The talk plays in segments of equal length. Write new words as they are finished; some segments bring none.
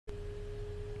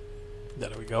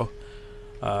There we go.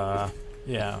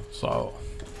 Yeah, so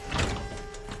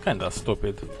kinda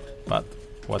stupid, but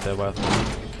whatever.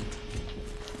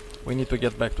 We need to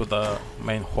get back to the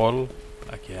main hall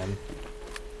again.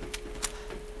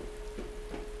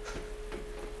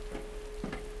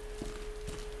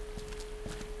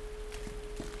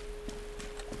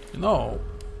 No,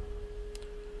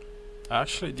 I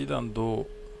actually didn't do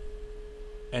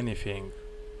anything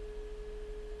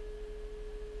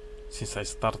since I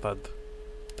started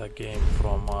the game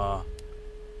from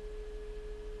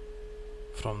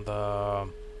the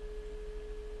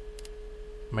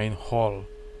main hall.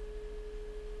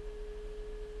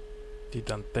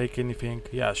 Didn't take anything.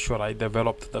 Yeah, sure, I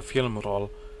developed the film roll,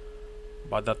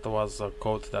 but that was a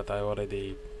code that I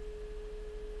already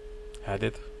had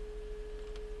it.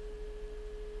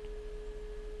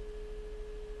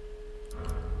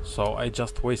 So I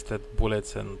just wasted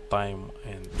bullets and time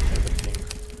and everything.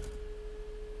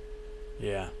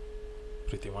 Yeah,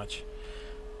 pretty much.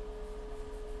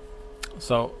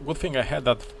 So good thing I had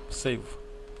that save.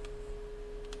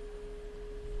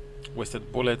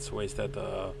 Wasted bullets, wasted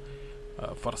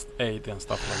first aid and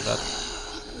stuff like that.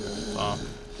 So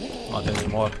not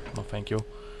anymore. No, thank you.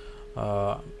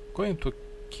 Going to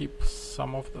keep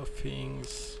some of the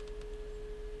things.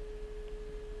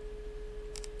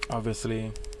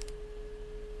 Obviously,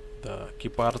 the key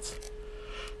parts.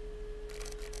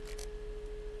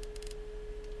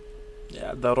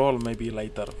 Yeah, the roll maybe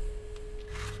later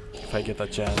if I get a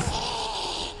chance.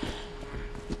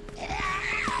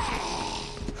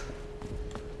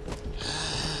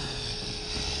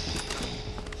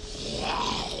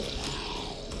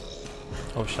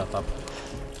 Oh, shut up.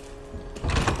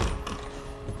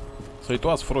 So it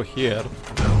was through here.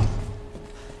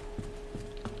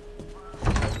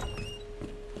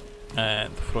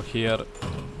 And through here.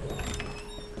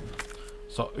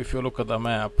 So if you look at the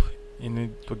map, you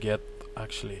need to get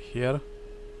actually here.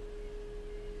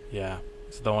 Yeah,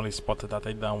 it's the only spot that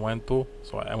I didn't went to.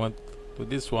 So I went to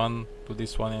this one, and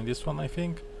this one, I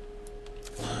think.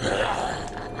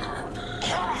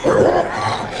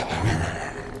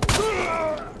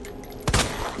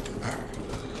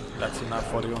 That's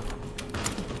enough for you.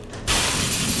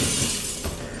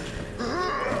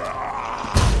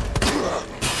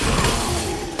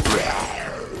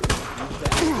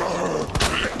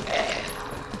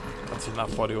 That's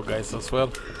enough for you guys as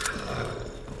well.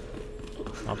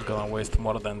 Not gonna waste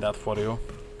more than that for you.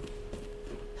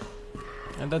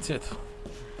 And that's it.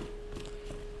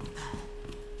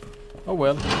 Oh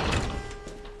well.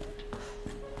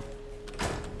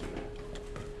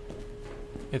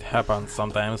 It happens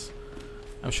sometimes.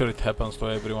 I'm sure it happens to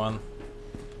everyone.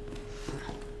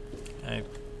 And it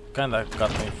kinda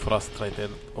got me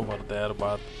frustrated over there,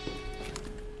 but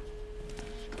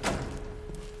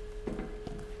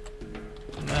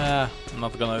nah, I'm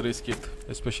not gonna risk it,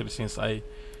 especially since I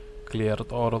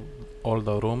cleared all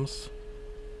the rooms.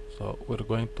 So we're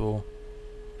going to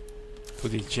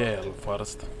the jail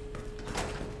first.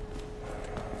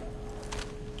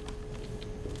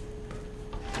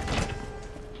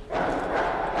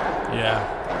 Yeah.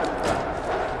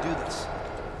 Do this.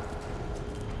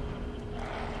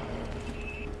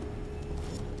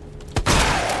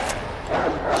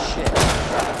 Shit.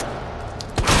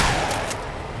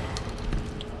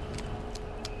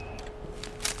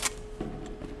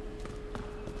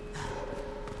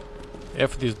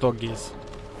 F these doggies.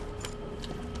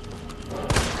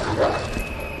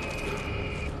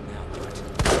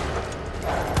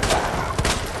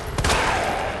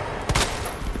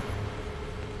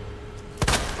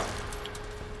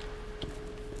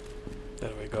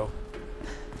 There we go.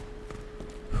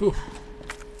 Whew.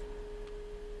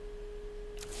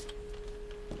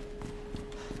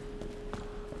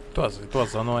 It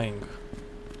was annoying,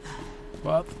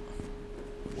 but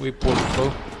we pulled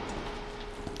through.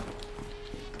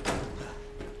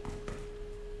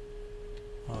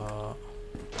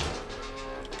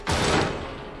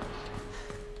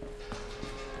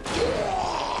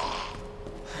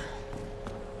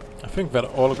 I think we're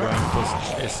all going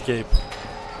to escape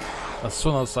as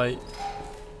soon as I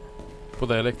put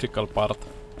the electrical part.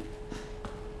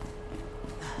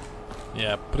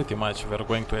 Yeah, pretty much we're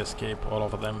going to escape all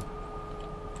of them.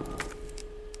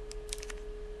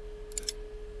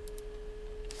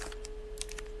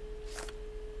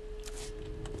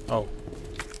 Oh.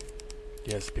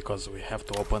 Yes, because we have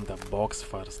to open the box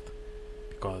first.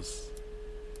 Because...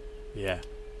 yeah.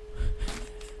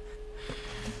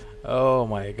 Oh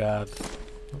my god.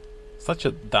 Such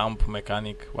a dumb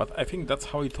mechanic, but I think that's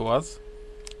how it was.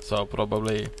 So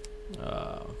probably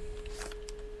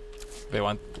they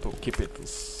want to keep it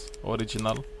as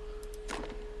original.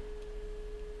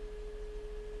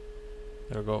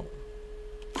 There we go.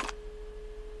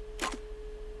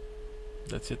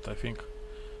 That's it, I think.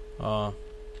 Oh,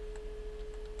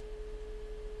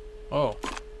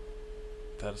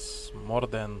 there's more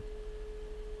than.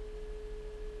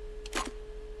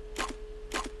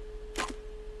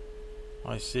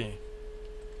 I see.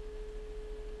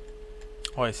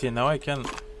 Oh, I see. Now I can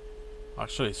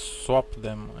actually swap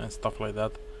them and stuff like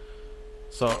that.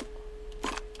 So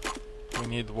we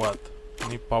need what? We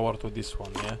need power to this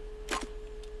one, yeah?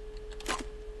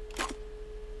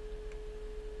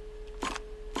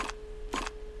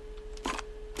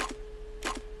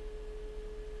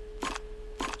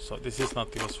 So this is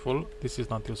not useful. This is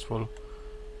not useful.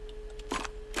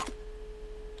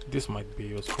 This might be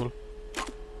useful.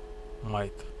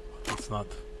 Might, but it's not.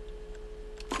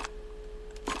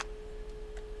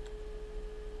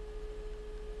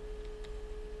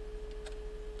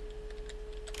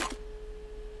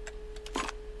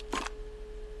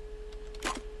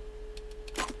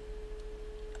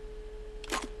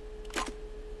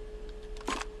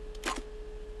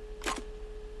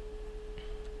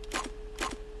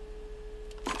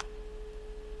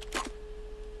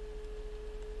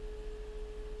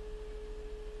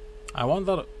 I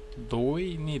wonder, do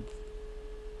we need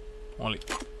only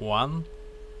one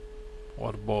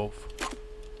or both?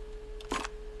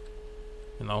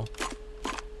 You know?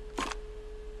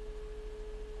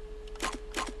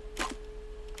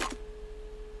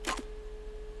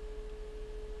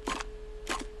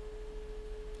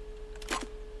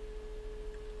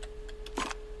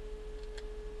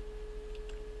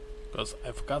 Because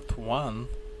I've got one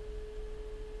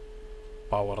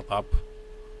powered up,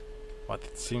 but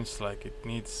it seems like it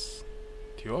needs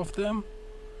two of them.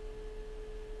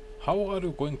 How are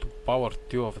you going to power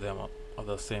two of them at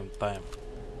the same time?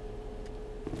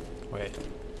 Wait,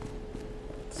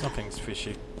 something's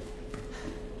fishy.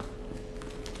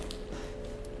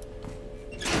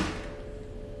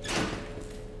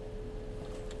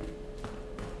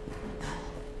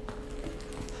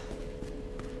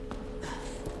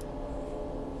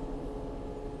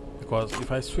 Because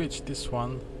if I switch this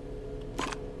one,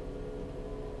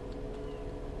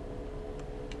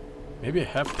 maybe I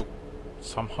have to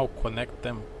somehow connect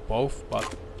them both,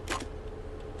 but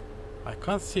I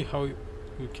can't see how you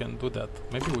can do that.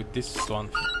 Maybe with this one.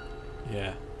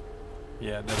 Yeah.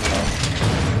 Yeah, there we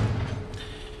go.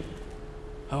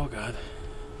 Oh god.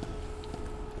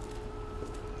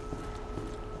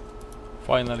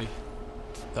 Finally,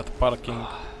 that parking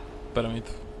permit.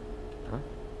 Huh?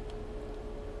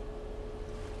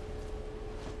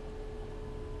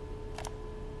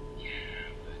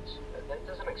 That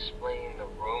doesn't explain the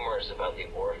rumors about the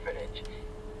orphanage.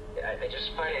 I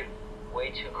just find it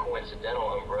way too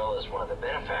coincidental Umbrella's one of the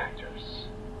benefactors.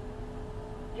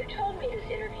 You told me this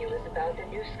interview was about the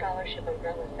new scholarship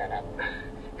Umbrella set up.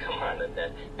 Come on,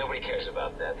 that nobody cares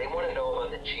about that. They want to know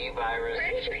about the G virus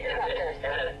Where did you hear about this?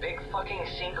 and that big fucking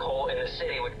sinkhole in the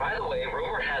city, which, by the way,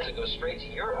 rumor has it goes straight to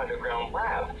your underground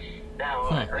lab. Now,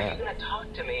 are you going to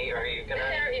talk to me, or are you going to...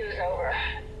 This interview is over.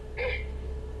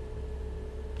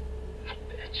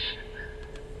 Bitch.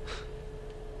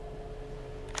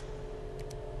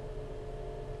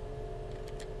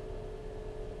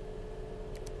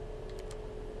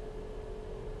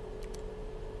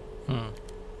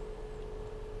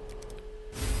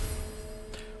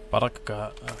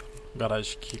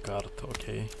 Garage keycard,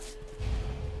 okay.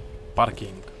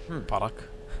 Parking. Park.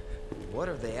 What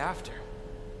are they after?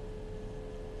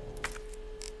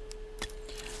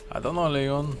 I don't know,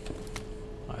 Leon.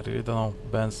 I really don't know.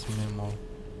 Ben's memo.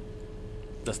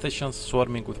 The station's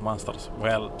swarming with monsters.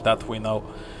 Well, that we know.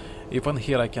 Even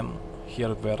here I can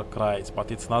hear their cries,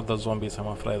 but it's not the zombies I'm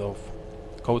afraid of.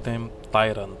 Codename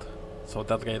Tyrant. So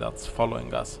that guy that's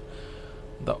following us.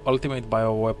 The ultimate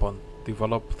bioweapon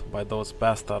developed by those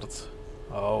bastards.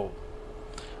 Oh.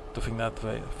 To think that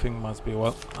way, thing must be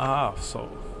well. Ah, so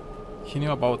he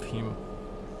knew about him.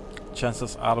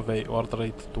 Chances are they ordered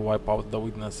it to wipe out the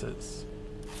witnesses.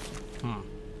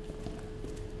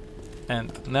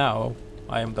 And now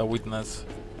I am the witness,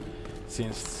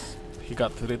 since he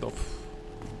got rid of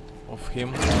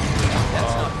him.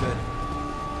 That's not good.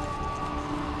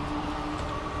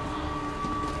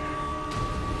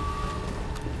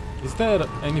 Is there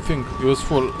anything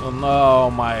useful? Oh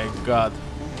my god.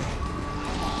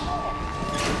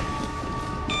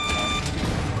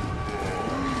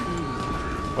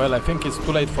 Well, I think it's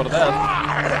too late for that.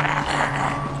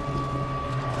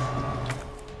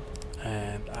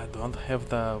 And I don't have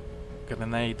the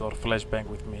grenade or flashbang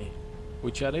with me,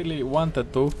 which I really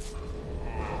wanted to,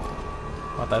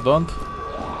 but I don't.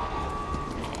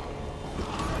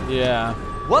 Yeah.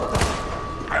 What the?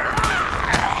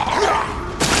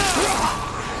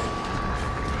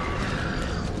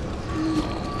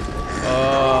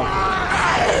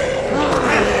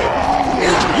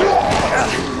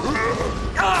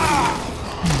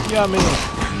 Yummy.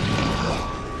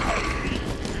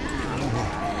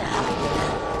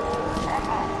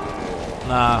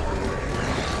 Nah.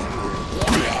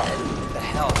 The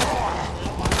hell?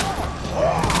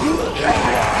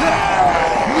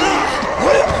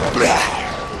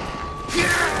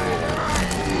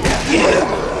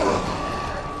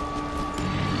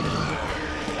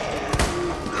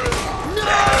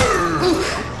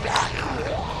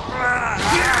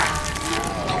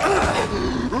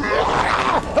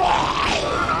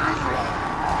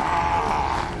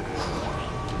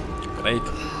 Great.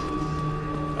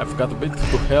 I've got a bit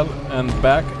to hell and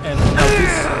back, and now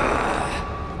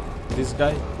this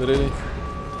guy, really?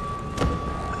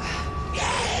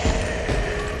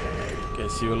 Okay,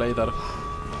 see you later.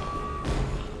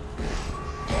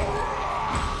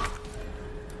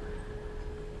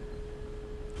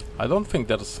 I don't think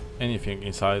there's anything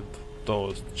inside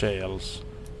those jails.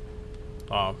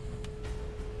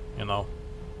 You know.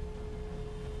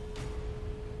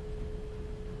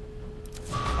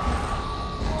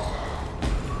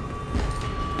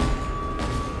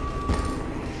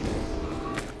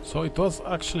 So it was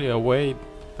actually a way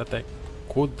that I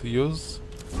could use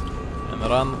and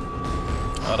run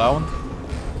around.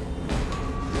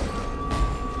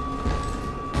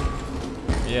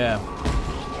 Yeah.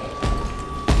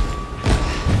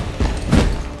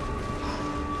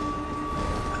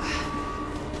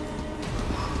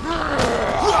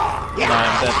 No,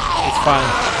 I'm dead. It's fine.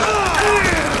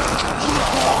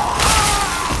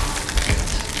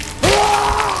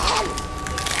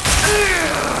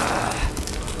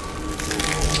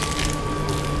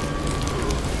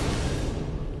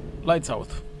 Lights out.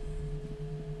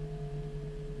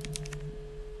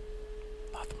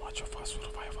 Not much of a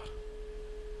survivor.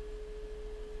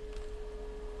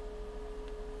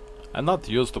 I'm not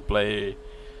used to play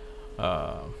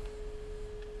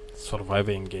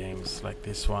surviving games like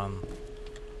this one.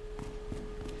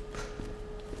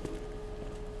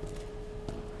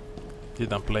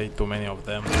 Didn't play too many of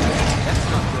them. That's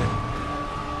not good.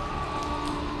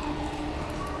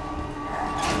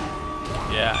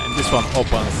 Yeah, and this one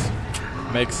opens.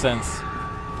 Makes sense.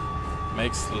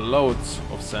 Makes loads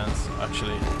of sense,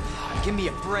 actually. Give me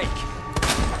a break.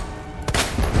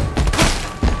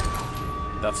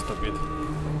 That's stupid.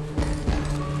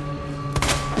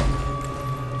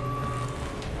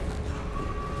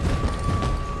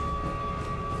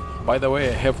 By the way,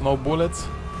 I have no bullets.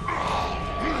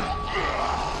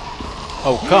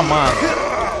 Oh, come on!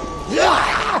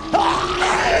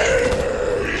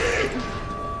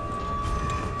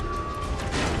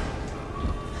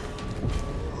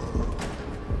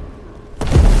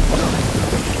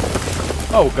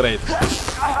 Oh, great.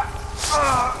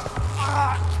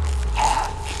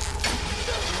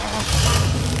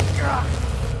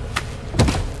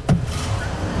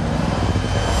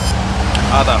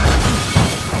 Ada.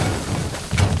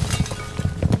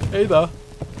 Ada.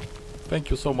 Thank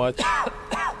you so much.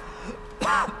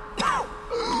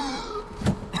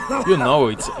 You know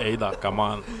it's Ada, come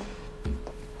on.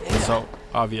 It's so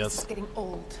obvious. It's getting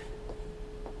old.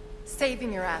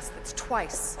 Saving your ass, that's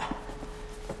twice.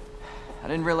 I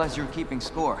didn't realize you were keeping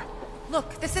score.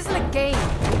 Look, this isn't a game.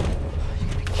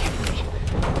 You're kidding me.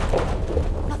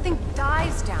 Nothing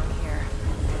dies down here.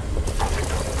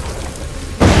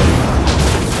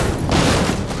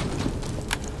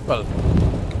 Well,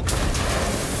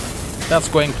 that's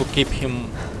going to keep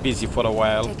him busy for a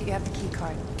while. Take it you have the key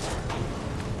card.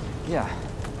 Yeah,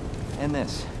 and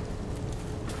this.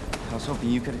 I was hoping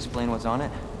you could explain what's on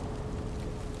it.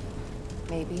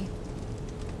 Maybe.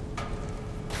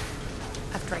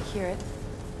 After I hear it.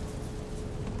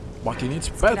 But he needs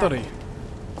Let's get out of battery. here.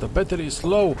 The battery is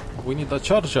low. We need a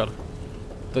charger.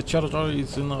 The charger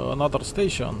is in another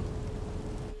station.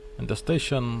 And the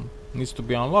station needs to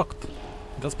be unlocked.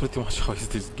 That's pretty much how is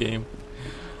this game.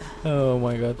 Oh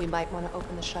my god. We might want to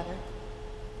open the shutter.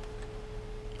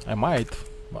 I might,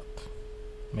 but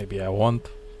maybe I won't.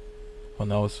 Who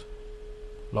knows?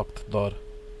 Locked door.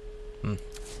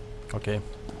 Okay.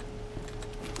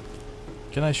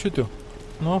 Can I shoot you?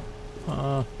 No?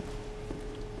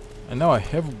 And now I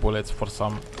have bullets for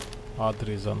some odd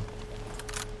reason.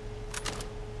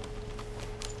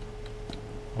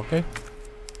 Okay.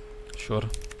 Sure.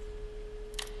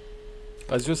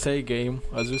 As you say, game,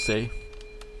 as you say.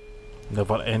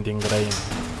 Never ending rain.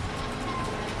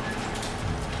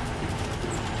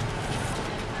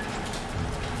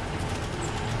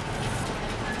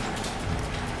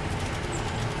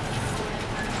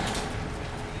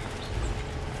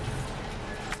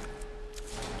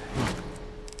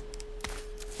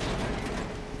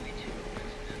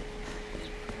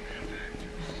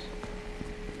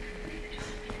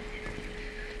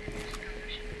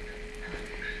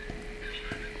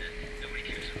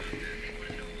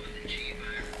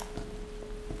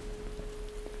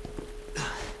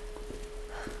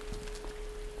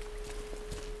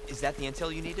 that the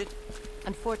intel you needed?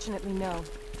 Unfortunately, no.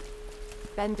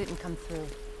 Ben didn't come through.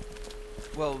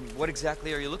 Well, what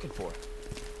exactly are you looking for?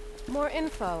 More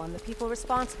info on the people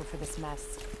responsible for this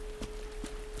mess.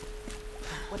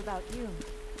 What about you?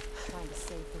 Trying to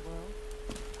save the world?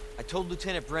 I told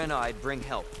Lieutenant Brenna I'd bring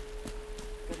help.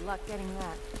 Good luck getting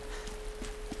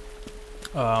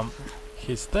that.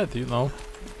 He's dead, you know.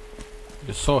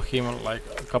 You saw him like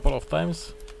a couple of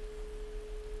times.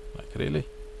 Like, really?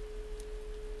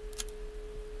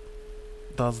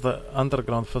 Does the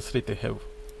underground facility have...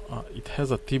 it has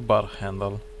a T-bar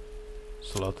handle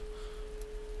slot.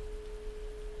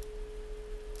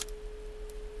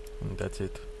 And that's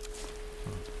it.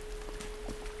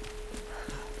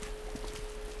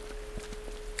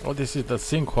 Oh, this is the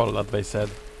sinkhole that they said.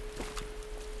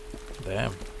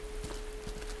 Damn.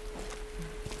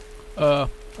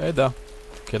 Ada,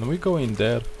 can we go in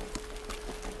there?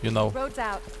 You know. Road's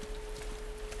out.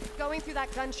 Going through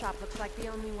that gun shop looks like the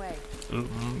only way.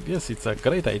 Yes, it's a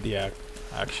great idea,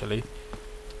 actually.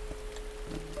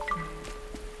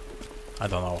 I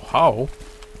don't know how.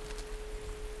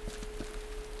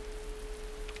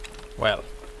 Well,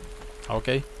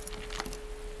 okay.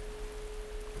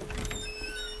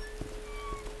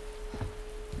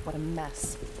 What a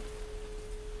mess.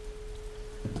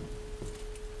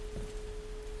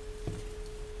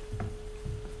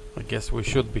 I guess we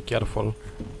should be careful.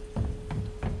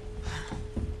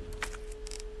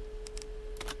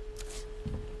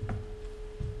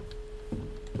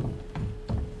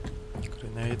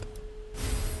 Grenade.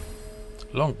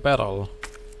 Long barrel.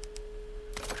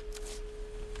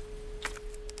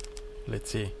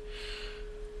 Let's see.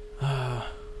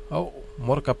 Oh,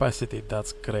 more capacity.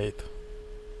 That's great.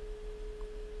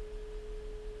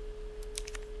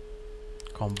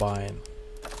 Combine.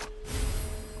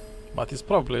 But it's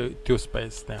probably 2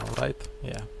 space now, right?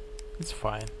 Yeah, it's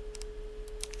fine.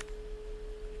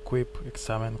 Equip,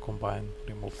 examine, combine,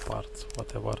 remove parts,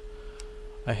 whatever.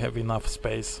 I have enough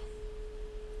space.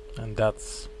 And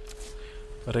that's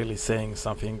really saying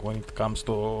something when it comes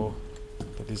to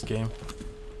this game.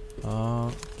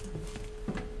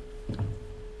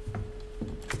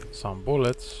 Some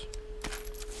bullets.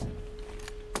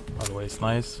 Always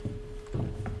nice.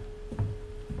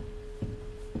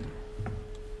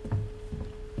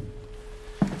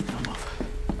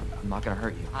 I'm not gonna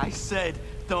hurt you. I said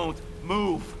don't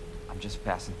move. I'm just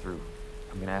passing through.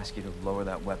 I'm gonna ask you to lower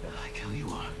that weapon. I tell you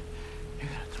what, you're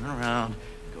gonna turn around,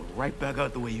 go right back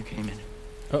out the way you came in.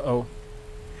 Uh-oh.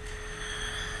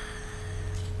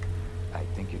 I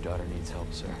think your daughter needs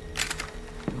help, sir.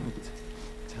 Don't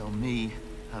tell me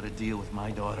how to deal with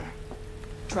my daughter.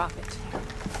 Drop it.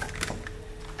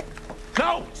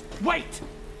 No! Wait!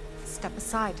 Step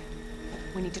aside.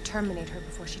 We need to terminate her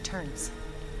before she turns.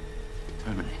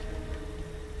 Terminate.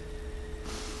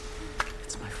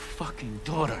 It's my fucking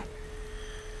daughter.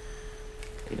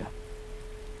 Ada.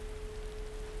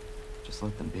 Just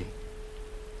let them be.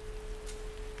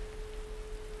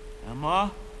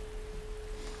 Emma?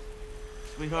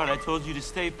 Sweetheart, I told you to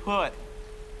stay put.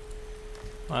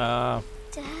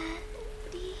 Daddy.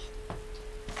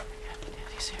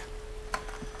 Daddy's here.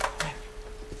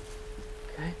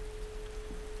 Okay?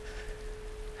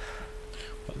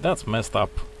 Well, that's messed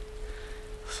up.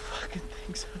 Those fucking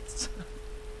things outside.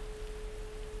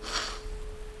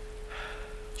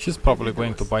 She's probably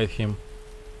going to bite him.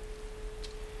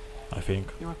 I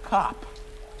think. You're a cop.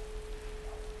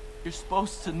 You're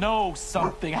supposed to know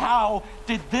something. How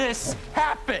did this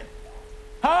happen?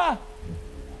 Huh?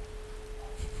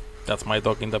 That's my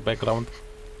dog in the background.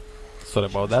 Sorry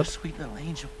about You're that. a sweet little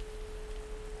angel.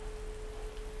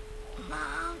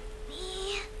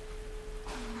 Mommy.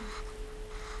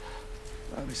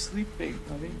 Go to sleep, baby,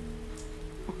 honey.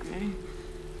 Okay?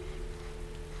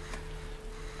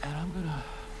 And I'm gonna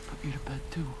put you to bed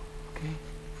too, okay?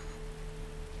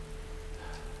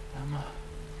 Emma.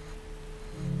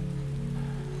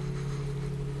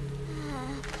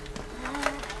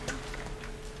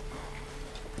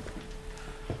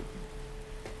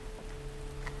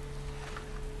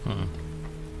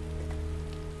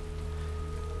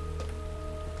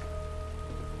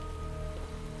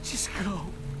 Just go.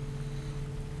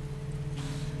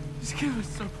 Just give us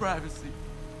some privacy.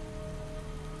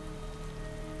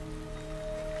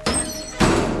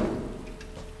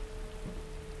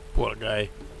 Poor guy.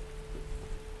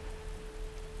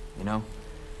 You know,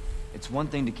 it's one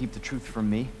thing to keep the truth from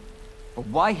me, but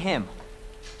why him?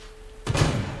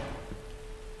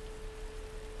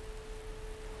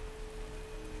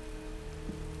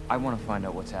 I want to find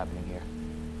out what's happening here,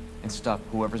 and stop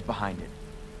whoever's behind it.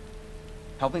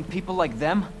 Helping people like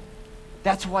them?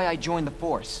 That's why I joined the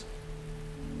force.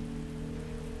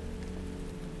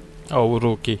 Oh,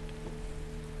 rookie.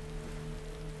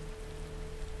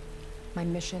 My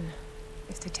mission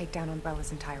is to take down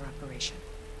Umbrella's entire operation.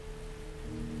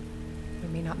 We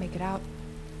may not make it out.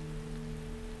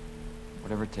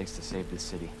 Whatever it takes to save this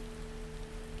city.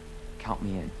 Count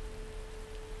me in.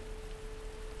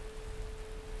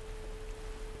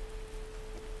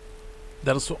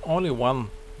 There's only one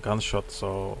gunshot,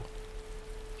 so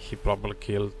he probably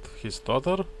killed his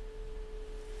daughter.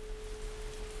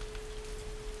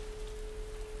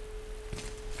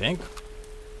 Think.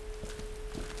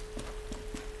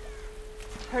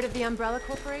 Heard of the Umbrella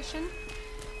Corporation?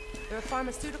 They're a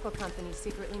pharmaceutical company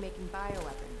secretly making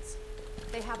bioweapons.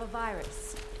 They have a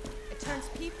virus. It turns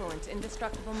people into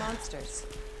indestructible monsters.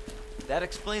 That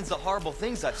explains the horrible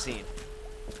things I've seen.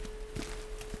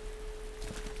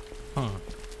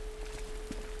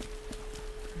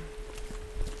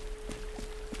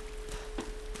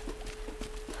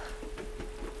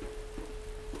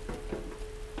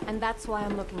 And that's why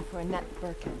I'm looking for Annette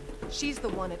Birkin. She's the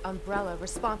one at Umbrella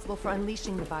responsible for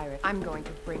unleashing the virus. I'm going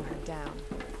to bring her down.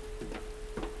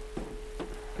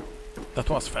 That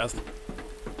was fast.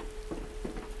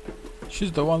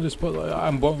 She's the one responsible.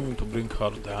 I'm going to bring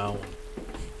her down.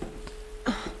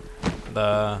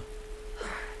 The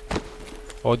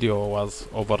audio was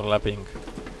overlapping.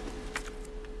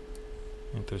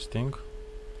 Interesting.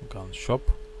 Gun shop.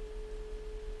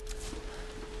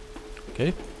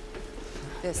 Okay.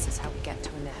 This is how we get to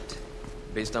Annette.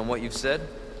 Based on what you've said,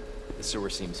 the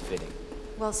sewer seems fitting.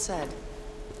 Well said.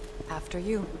 After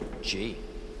you. Gee,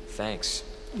 thanks.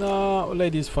 No,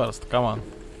 ladies first. Come on.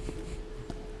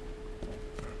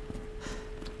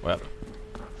 Well,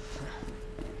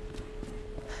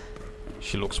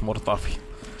 she looks more tough.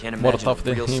 Can't More imagine tough a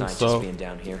than real him, scientist so being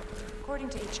down here. According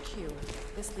to HQ,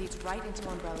 this leads right into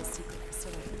Umbrella's secret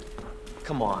facility.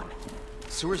 Come on.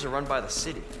 Sewers are run by the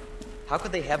city. How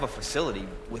could they have a facility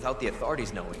without the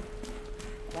authorities knowing?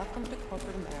 Welcome to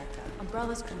corporate America.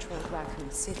 Umbrella's controlled Raccoon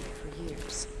City for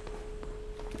years.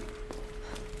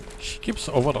 she keeps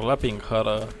overlapping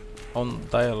her own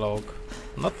dialogue.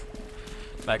 Not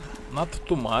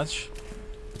too much,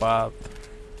 but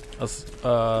as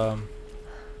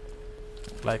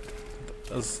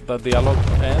as the dialogue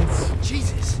ends,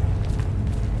 Jesus!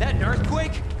 That an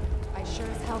earthquake? I sure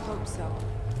as hell hope so.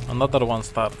 another one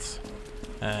starts,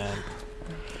 and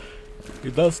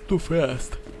it does too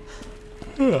fast.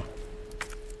 Yeah.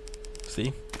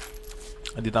 See,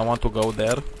 I didn't want to go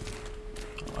there.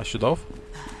 I should have.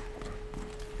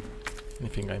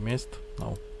 Anything I missed?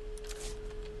 No.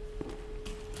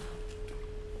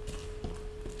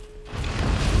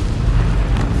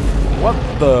 What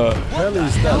the hell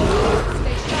is that?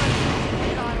 Stay sharp.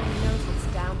 God only knows what's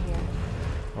down here.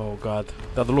 Oh god,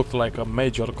 that looked like a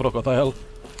major crocodile.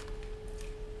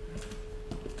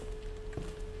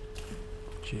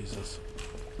 Jesus.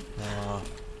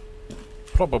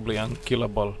 Probably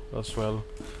unkillable as well.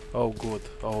 Oh good.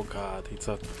 Oh god, it's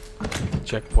a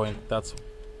checkpoint. That's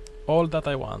all that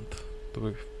I want,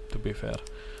 to be fair.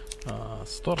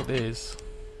 Store this.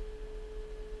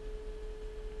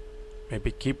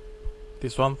 Maybe keep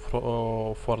this one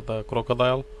for the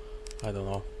crocodile. I don't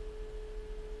know.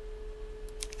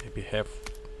 Maybe have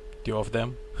two of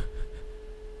them.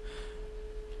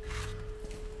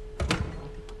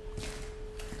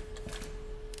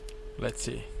 Let's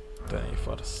see.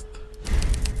 21st.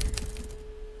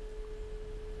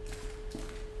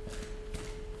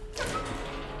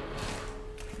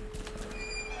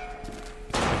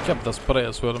 I kept the spray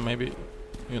as well, maybe,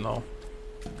 you know.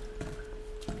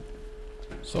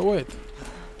 So wait.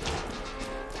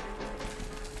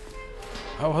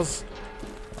 I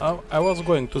was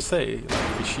going to say,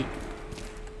 like,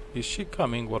 is she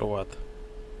coming or what?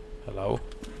 Hello?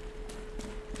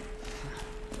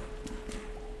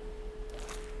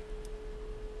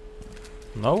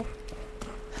 No?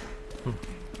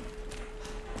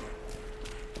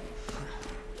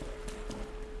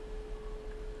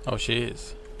 Oh, she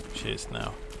is. She is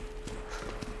now.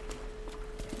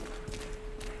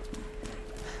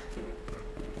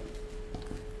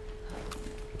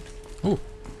 Ooh.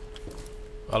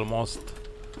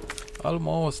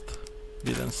 Almost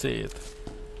didn't see it.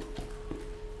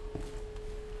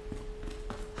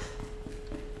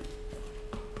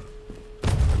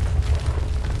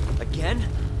 Again?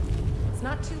 It's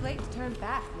not too late to turn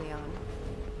back, Leon.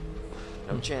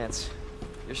 No chance.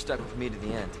 You're stuck with me to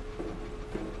the end.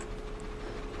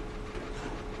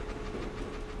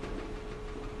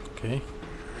 Okay.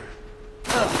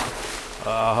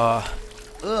 Ugh.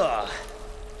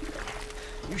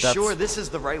 You That's- sure this is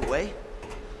the right way?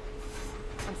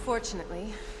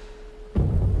 Unfortunately.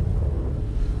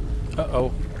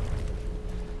 Uh-oh.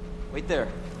 Wait there.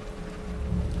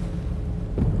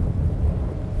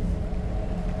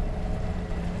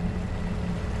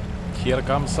 Here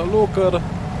comes a looker.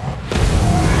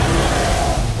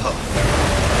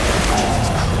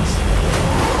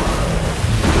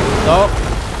 No,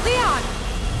 Leon!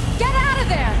 Get out of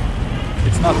there!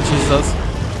 it's not Jesus.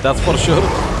 That's for sure.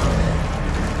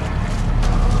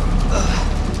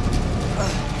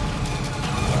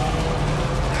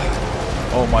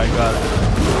 Oh my god.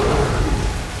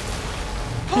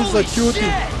 He's a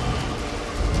cutie.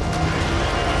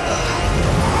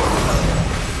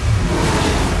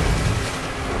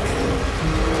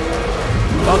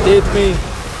 Don't hit me.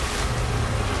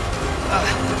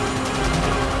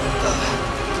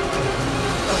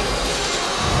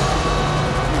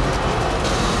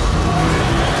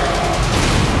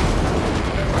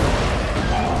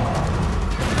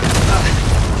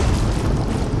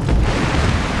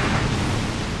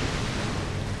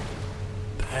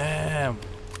 Damn.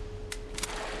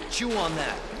 Chew on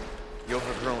that, you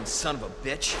overgrown son of a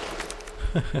bitch.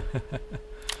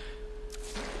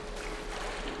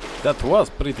 That was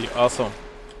pretty awesome.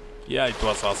 Yeah, it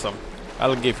was awesome.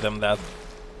 I'll give them that.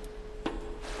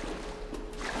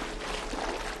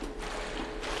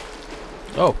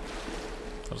 Oh,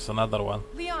 there's another one.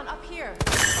 Leon, up here.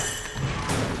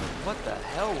 What the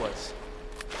hell was...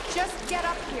 Just get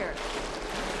up here.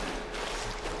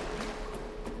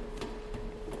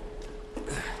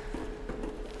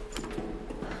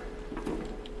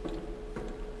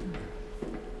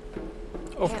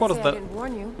 Of course, I didn't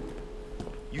warn you.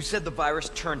 You said the virus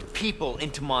turned people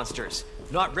into monsters,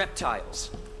 not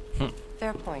reptiles.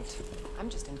 Fair point. I'm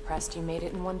just impressed you made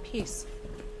it in one piece.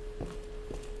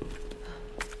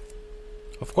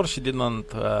 Of course, she didn't,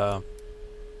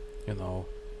 you know,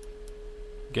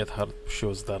 get her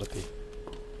shoes dirty.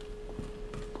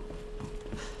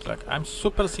 Like, I'm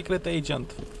super secret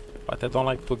agent, but I don't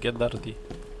like to get dirty.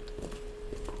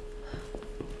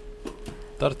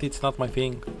 Dirty, it's not my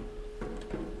thing.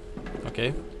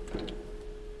 Okay.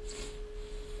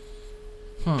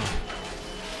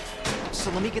 So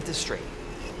let me get this straight.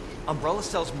 Umbrella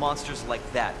sells monsters like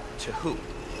that to who?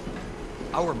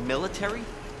 Our military?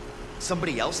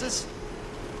 Somebody else's?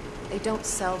 They don't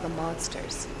sell the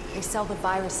monsters. They sell the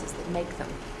viruses that make them.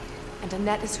 And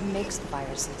Annette is who makes the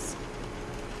viruses.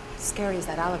 Scary as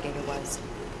that alligator was,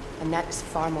 Annette is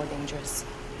far more dangerous.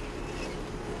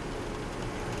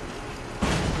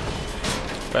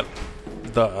 Well,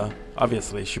 duh.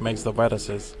 Obviously, she makes the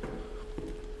viruses.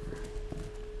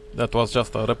 That was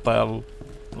just a reptile,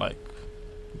 like,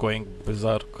 going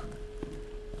berserk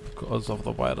because of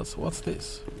the virus. What's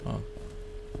this? Oh.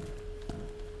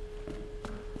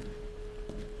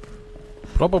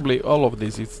 Probably all of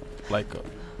this is like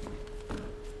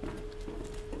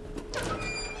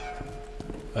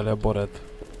elaborate.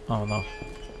 Oh no.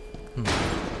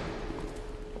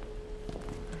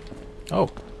 Oh,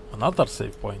 another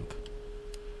save point.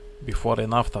 Before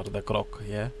and after the croc,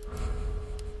 yeah?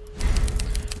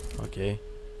 Okay.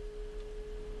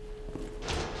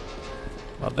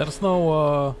 But there's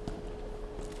no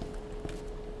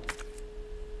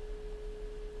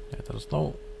yeah, there's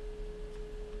no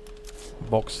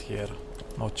box here,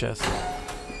 no chest.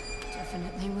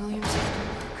 Definitely Williams after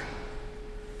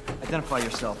work. Identify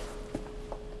yourself.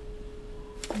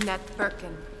 Annette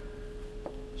Birkin.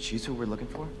 She's who we're looking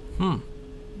for?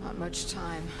 Not much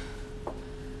time.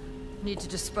 Need to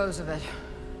dispose of it.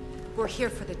 We're here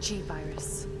for the G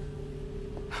virus.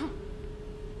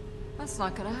 That's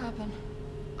not gonna happen.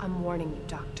 I'm warning you,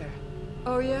 Doctor.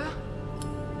 Oh yeah?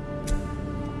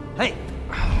 Hey!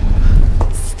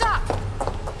 Stop!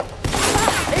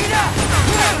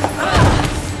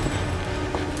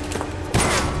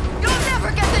 You'll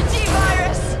never get the G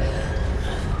virus!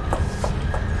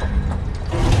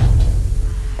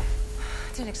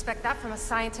 Didn't expect that from a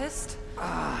scientist.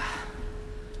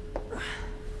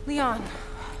 Leon.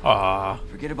 Ah,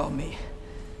 Forget about me.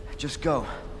 Just go.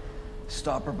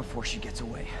 Stop her before she gets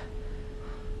away.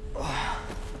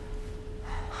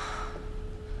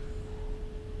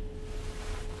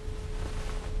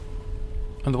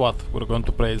 and what? We're going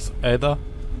to praise Ada?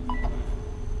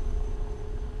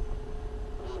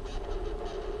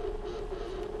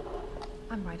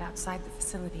 I'm right outside the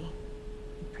facility,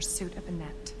 in pursuit of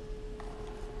Annette.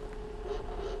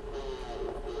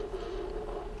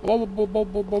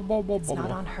 It's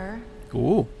not on her.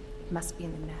 Ooh. It must be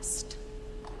in the nest.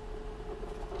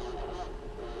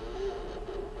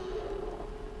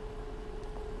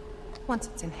 Once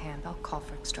it's in hand, I'll call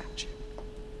for extraction.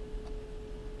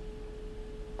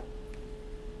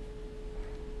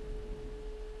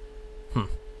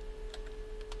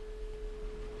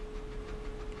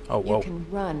 Oh, You wow. can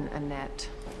run, Annette,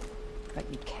 but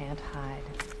you can't hide.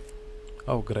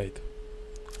 Oh, great.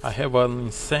 I have an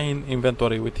insane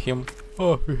inventory with him.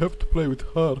 Oh, we have to play with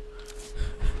her.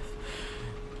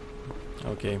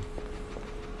 Okay.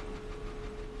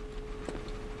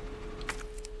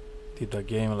 Did the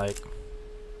game like...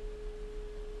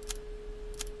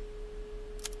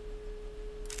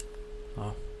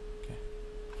 Oh, okay.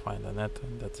 Find a net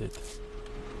and that's it.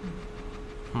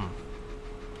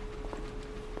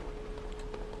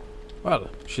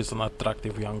 Well, she's an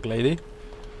attractive young lady.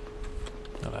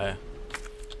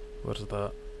 Where's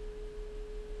the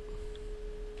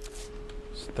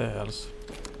stairs?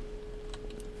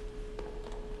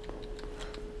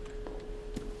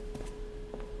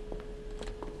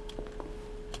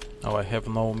 Oh, I have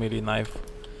no melee knife.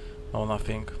 No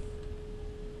nothing.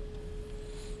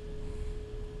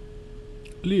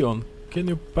 Leon, can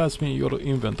you pass me your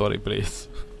inventory, please?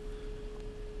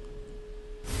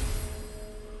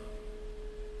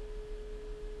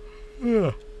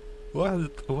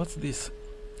 What's this?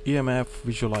 EMF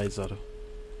visualizer.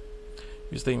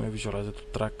 Use the EMF visualizer to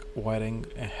track wiring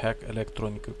and hack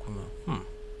electronic equipment.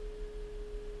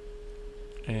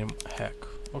 Hack.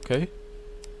 Okay.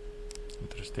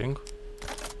 Interesting.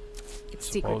 It's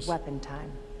secret weapon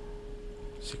time.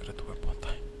 Secret weapon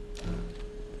time.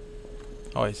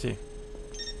 Oh, I see.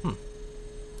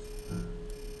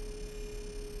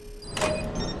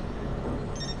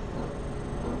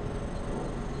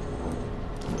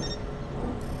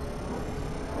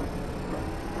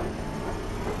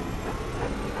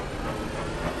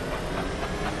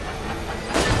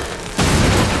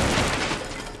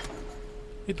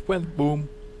 It went boom.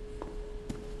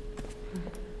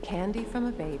 Candy from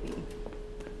a baby.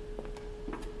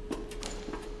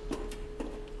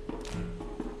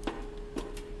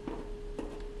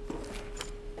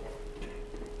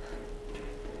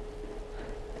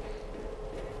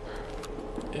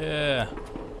 Yeah.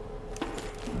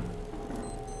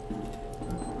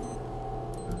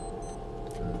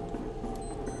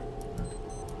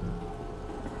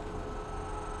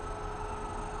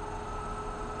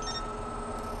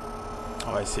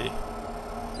 Oh, I see.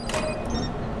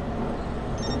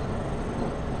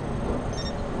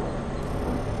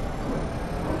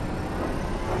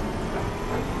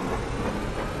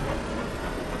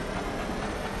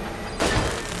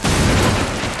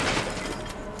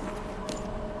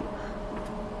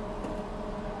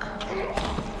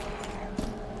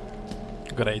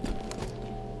 Great.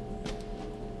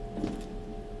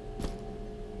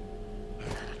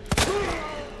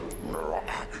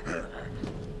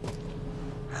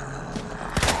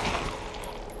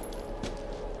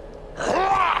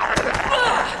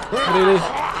 Really?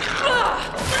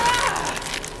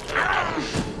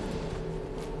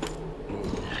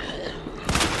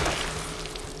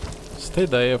 Stay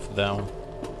the F down.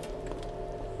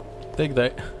 Take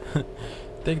the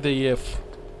take the F.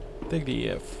 Take the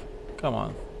F. Come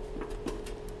on.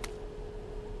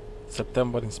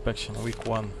 September inspection, week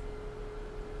 1.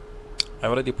 I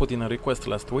already put in a request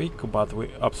last week, but we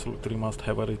absolutely must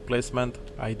have a replacement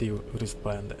ID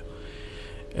wristband.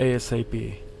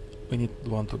 ASAP. We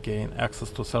want to gain access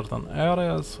to certain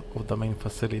areas of the main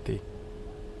facility.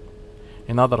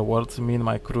 In other words, me and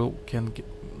my crew can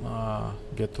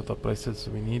get to the places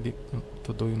we need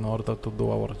to do in order to do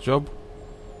our job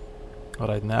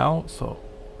right now, so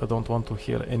I don't want to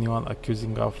hear anyone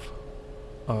accusing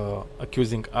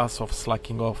us of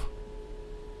slacking off.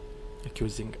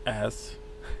 Accusing us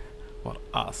or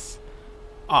us.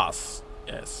 Us,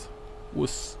 yes.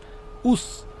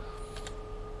 Us.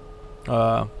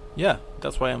 Yeah,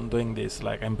 that's why I'm doing this.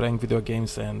 Like, I'm playing video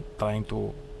games and trying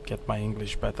to get my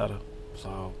English better.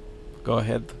 So go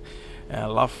ahead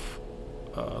and laugh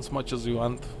as much as you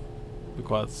want,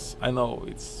 because I know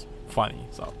it's funny.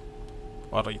 So,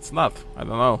 or it's not. I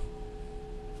don't know.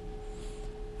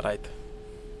 Right.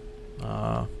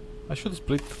 I should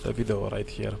split the video right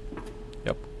here.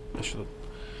 Yep,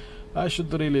 I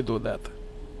should really do that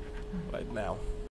right now.